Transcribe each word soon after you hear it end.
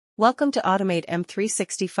Welcome to Automate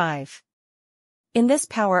M365. In this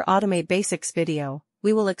Power Automate Basics video,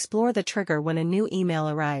 we will explore the trigger when a new email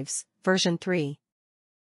arrives, version 3.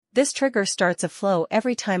 This trigger starts a flow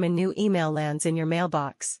every time a new email lands in your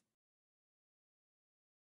mailbox.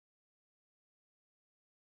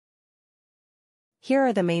 Here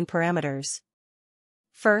are the main parameters.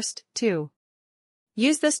 First, 2.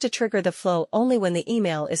 Use this to trigger the flow only when the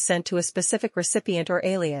email is sent to a specific recipient or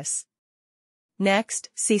alias. Next,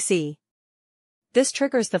 CC. This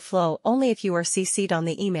triggers the flow only if you are CC'd on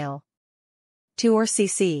the email. To or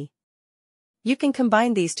CC. You can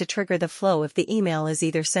combine these to trigger the flow if the email is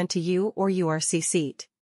either sent to you or you are CC'd.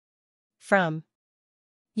 From.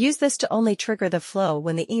 Use this to only trigger the flow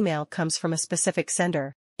when the email comes from a specific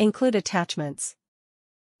sender. Include attachments.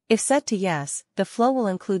 If set to yes, the flow will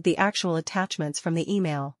include the actual attachments from the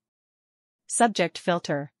email. Subject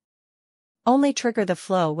filter. Only trigger the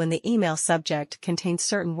flow when the email subject contains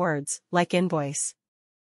certain words, like invoice.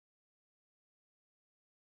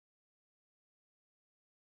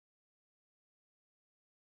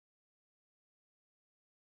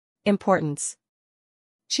 Importance.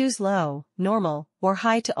 Choose low, normal, or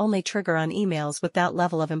high to only trigger on emails with that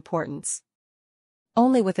level of importance.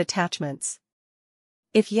 Only with attachments.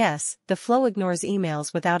 If yes, the flow ignores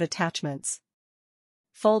emails without attachments.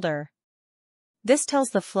 Folder. This tells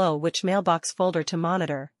the flow which mailbox folder to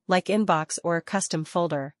monitor, like inbox or a custom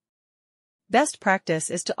folder. Best practice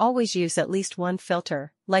is to always use at least one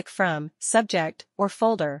filter, like from, subject, or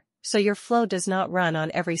folder, so your flow does not run on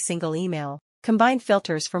every single email. Combine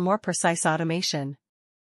filters for more precise automation.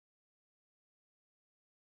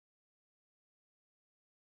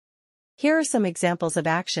 Here are some examples of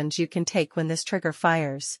actions you can take when this trigger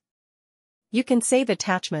fires. You can save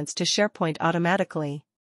attachments to SharePoint automatically.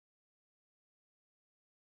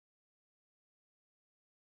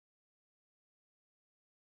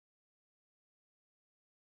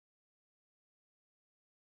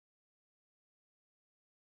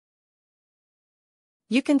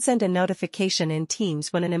 You can send a notification in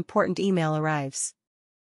Teams when an important email arrives.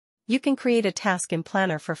 You can create a task in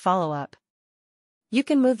Planner for follow-up. You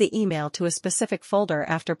can move the email to a specific folder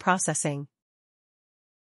after processing.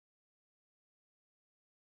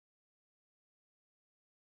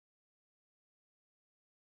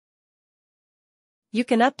 You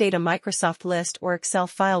can update a Microsoft list or Excel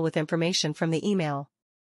file with information from the email.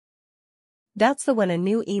 That's the when a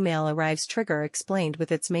new email arrives trigger explained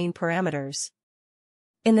with its main parameters.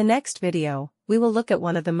 In the next video, we will look at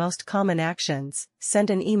one of the most common actions,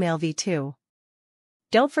 send an email v2.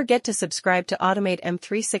 Don't forget to subscribe to Automate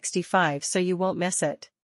M365 so you won't miss it.